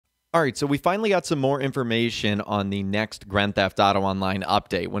All right, so we finally got some more information on the next Grand Theft Auto Online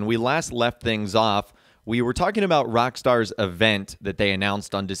update. When we last left things off, we were talking about Rockstar's event that they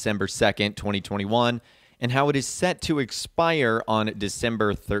announced on December 2nd, 2021, and how it is set to expire on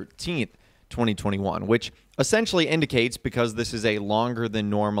December 13th, 2021, which essentially indicates, because this is a longer than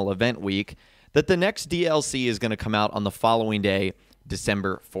normal event week, that the next DLC is going to come out on the following day,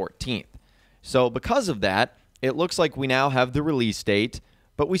 December 14th. So because of that, it looks like we now have the release date,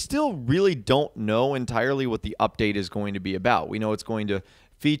 but we still really don't know entirely what the update is going to be about. We know it's going to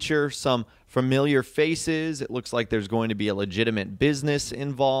feature some familiar faces. It looks like there's going to be a legitimate business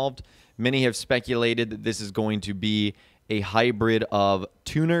involved. Many have speculated that this is going to be a hybrid of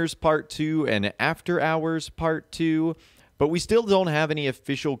Tuners Part 2 and After Hours Part 2, but we still don't have any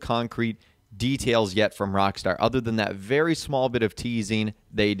official concrete details yet from Rockstar, other than that very small bit of teasing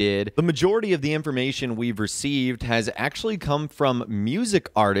they did. The majority of the information we've received has actually come from music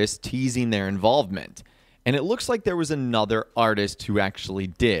artists teasing their involvement, and it looks like there was another artist who actually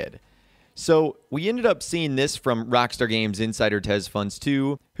did. So we ended up seeing this from Rockstar Games insider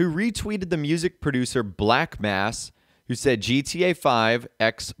TezFunds2, who retweeted the music producer Black Mass, who said GTA 5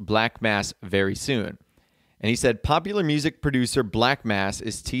 x Black Mass very soon. And he said, popular music producer Black Mass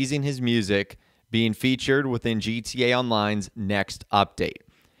is teasing his music being featured within GTA Online's next update.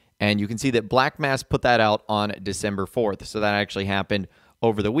 And you can see that Black Mass put that out on December 4th. So that actually happened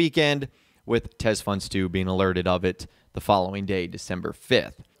over the weekend, with TezFunds2 being alerted of it the following day, December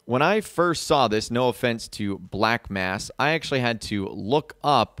 5th. When I first saw this, no offense to Black Mass, I actually had to look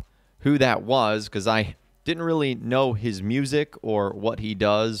up who that was, because I didn't really know his music or what he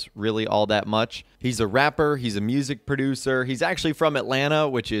does really all that much. He's a rapper, he's a music producer. He's actually from Atlanta,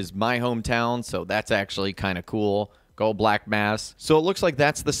 which is my hometown, so that's actually kind of cool. Go Black Mass. So it looks like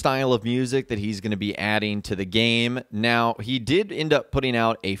that's the style of music that he's going to be adding to the game. Now, he did end up putting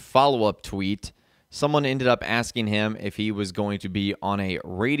out a follow-up tweet. Someone ended up asking him if he was going to be on a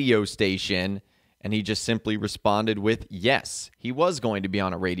radio station, and he just simply responded with yes, he was going to be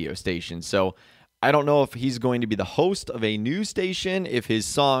on a radio station. So I don't know if he's going to be the host of a news station, if his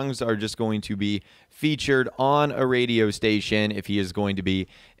songs are just going to be featured on a radio station, if he is going to be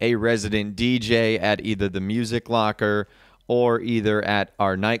a resident DJ at either the Music Locker or either at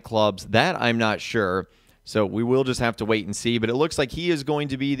our nightclubs. That I'm not sure. So we will just have to wait and see. But it looks like he is going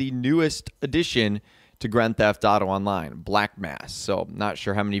to be the newest addition to Grand Theft Auto Online, Black Mass. So not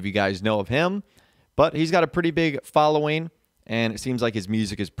sure how many of you guys know of him, but he's got a pretty big following, and it seems like his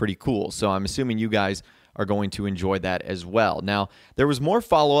music is pretty cool. So I'm assuming you guys are going to enjoy that as well. Now, there was more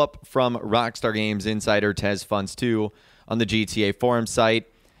follow-up from Rockstar Games insider TezFunds2 on the GTA forum site.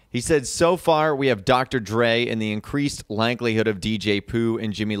 He said, so far, we have Dr. Dre and the increased likelihood of DJ Pooh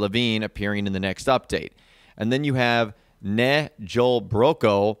and Jimmy Levine appearing in the next update. And then you have Ne Joel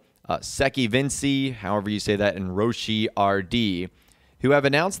Broco, Seki Vinci, however you say that, and Roshi RD, who have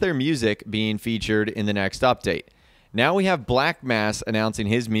announced their music being featured in the next update. Now we have Black Mass announcing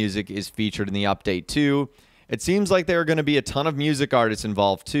his music is featured in the update too. It seems like there are going to be a ton of music artists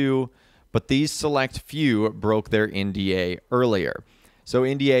involved too, but these select few broke their NDA earlier. So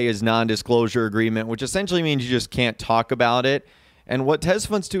NDA is non-disclosure agreement, which essentially means you just can't talk about it. And what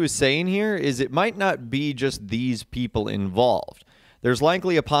TezFunds2 is saying here is it might not be just these people involved. There's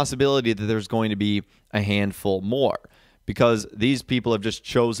likely a possibility that there's going to be a handful more, because these people have just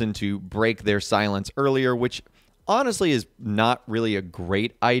chosen to break their silence earlier, which honestly is not really a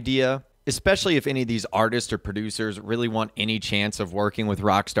great idea, especially if any of these artists or producers really want any chance of working with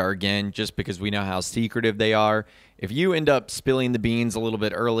Rockstar again, just because we know how secretive they are. If you end up spilling the beans a little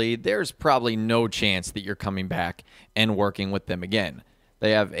bit early, there's probably no chance that you're coming back and working with them again.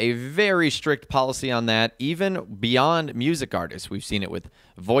 They have a very strict policy on that, even beyond music artists. We've seen it with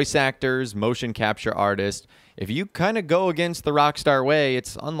voice actors, motion capture artists. If you kind of go against the Rockstar way,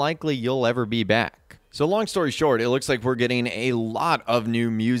 it's unlikely you'll ever be back. So long story short, it looks like we're getting a lot of new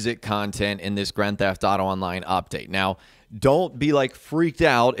music content in this Grand Theft Auto Online update. Now, don't be like freaked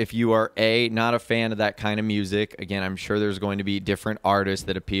out if you are not a fan of that kind of music. Again, I'm sure there's going to be different artists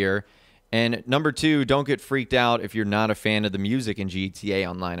that appear. And number two, don't get freaked out if you're not a fan of the music in GTA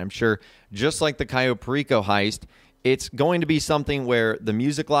Online. I'm sure just like the Cayo Perico heist, it's going to be something where the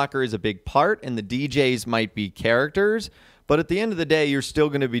Music Locker is a big part and the DJs might be characters. But at the end of the day, you're still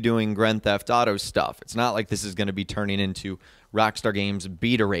going to be doing Grand Theft Auto stuff. It's not like this is going to be turning into Rockstar Games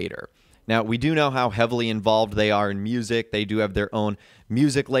Beaterator. Now, we do know how heavily involved they are in music. They do have their own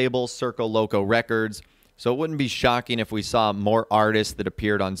music label, Circo Loco Records. So it wouldn't be shocking if we saw more artists that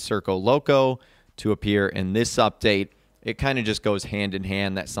appeared on Circo Loco to appear in this update. It kind of just goes hand in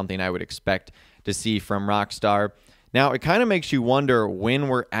hand. That's something I would expect to see from Rockstar. Now, it kind of makes you wonder when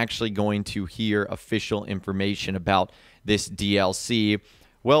we're actually going to hear official information about this DLC.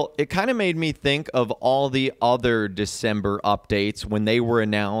 Well, it kind of made me think of all the other December updates when they were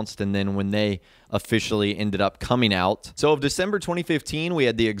announced and then when they officially ended up coming out. So of December 2015, we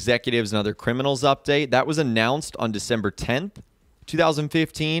had the Executives and Other Criminals update. That was announced on December 10th,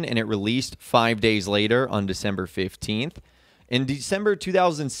 2015, and it released 5 days later on December 15th. In December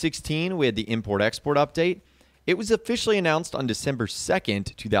 2016, we had the Import-Export update. It was officially announced on December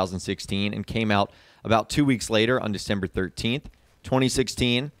 2nd, 2016, and came out about 2 weeks later on December 13th.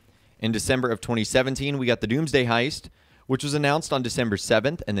 2016. In December of 2017, we got the Doomsday Heist, which was announced on December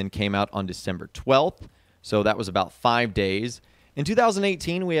 7th and then came out on December 12th. So that was about 5 days. In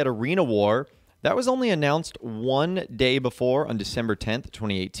 2018, we had Arena War. That was only announced 1 day before on December 10th,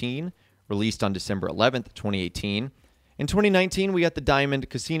 2018, released on December 11th, 2018. In 2019, we got the Diamond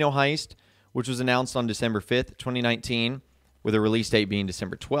Casino Heist, which was announced on December 5th, 2019, with a release date being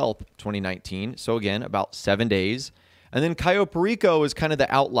December 12th, 2019. So again, about 7 days. And then Cayo Perico is kind of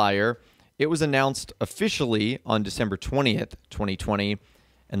the outlier. It was announced officially on December 20th, 2020,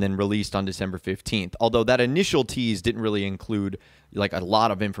 and then released on December 15th. Although that initial tease didn't really include like a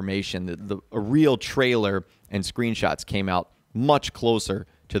lot of information. A real trailer and screenshots came out much closer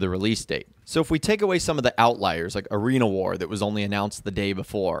to the release date. So if we take away some of the outliers, like Arena War that was only announced the day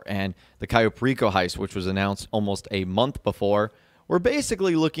before, and the Cayo Perico Heist, which was announced almost a month before, we're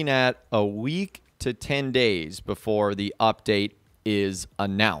basically looking at a week to 10 days before the update is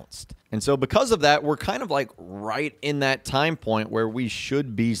announced. And so because of that, we're kind of like right in that time point where we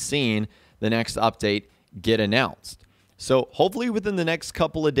should be seeing the next update get announced. So hopefully within the next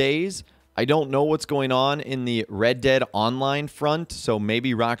couple of days. I don't know what's going on in the Red Dead Online front, so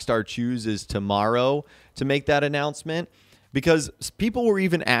maybe Rockstar chooses tomorrow to make that announcement, because people were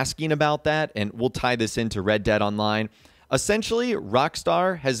even asking about that, and we'll tie this into Red Dead Online. Essentially,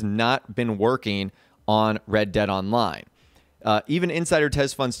 Rockstar has not been working on Red Dead Online. Even Insider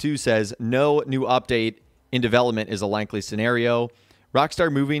Test Funds 2 says no new update in development is a likely scenario.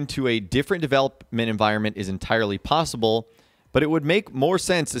 Rockstar moving to a different development environment is entirely possible, but it would make more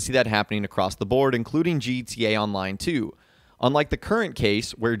sense to see that happening across the board, including GTA Online 2. Unlike the current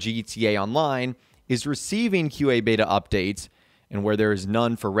case, where GTA Online is receiving QA beta updates and where there is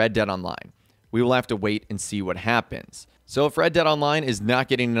none for Red Dead Online. We will have to wait and see what happens. So if Red Dead Online is not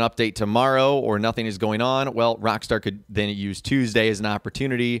getting an update tomorrow or nothing is going on, well, Rockstar could then use Tuesday as an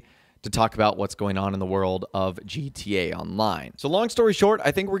opportunity to talk about what's going on in the world of GTA Online. So long story short,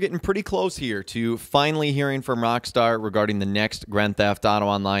 I think we're getting pretty close here to finally hearing from Rockstar regarding the next Grand Theft Auto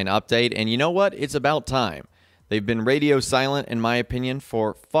Online update. And you know what? It's about time. They've been radio silent, in my opinion,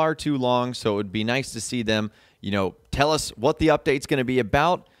 for far too long. So it would be nice to see them, tell us what the update's going to be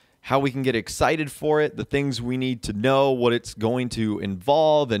about, how we can get excited for it, the things we need to know, what it's going to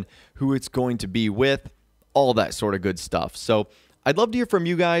involve, and who it's going to be with, all that sort of good stuff. So I'd love to hear from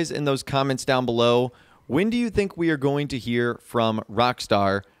you guys in those comments down below. When do you think we are going to hear from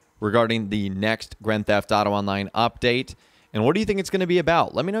Rockstar regarding the next Grand Theft Auto Online update? And what do you think it's going to be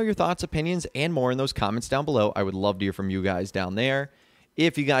about? Let me know your thoughts, opinions, and more in those comments down below. I would love to hear from you guys down there.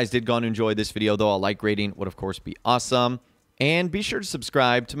 If you guys did go and enjoy this video, though, a like rating would, of course, be awesome. And be sure to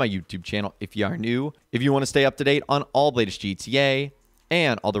subscribe to my YouTube channel if you are new. If you want to stay up to date on all the latest GTA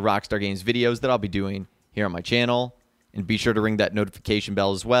and all the Rockstar Games videos that I'll be doing here on my channel. And be sure to ring that notification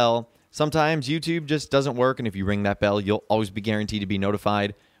bell as well. Sometimes YouTube just doesn't work, and if you ring that bell, you'll always be guaranteed to be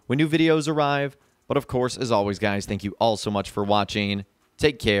notified when new videos arrive. But of course, as always, guys, thank you all so much for watching.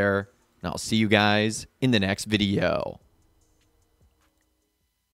 Take care, and I'll see you guys in the next video.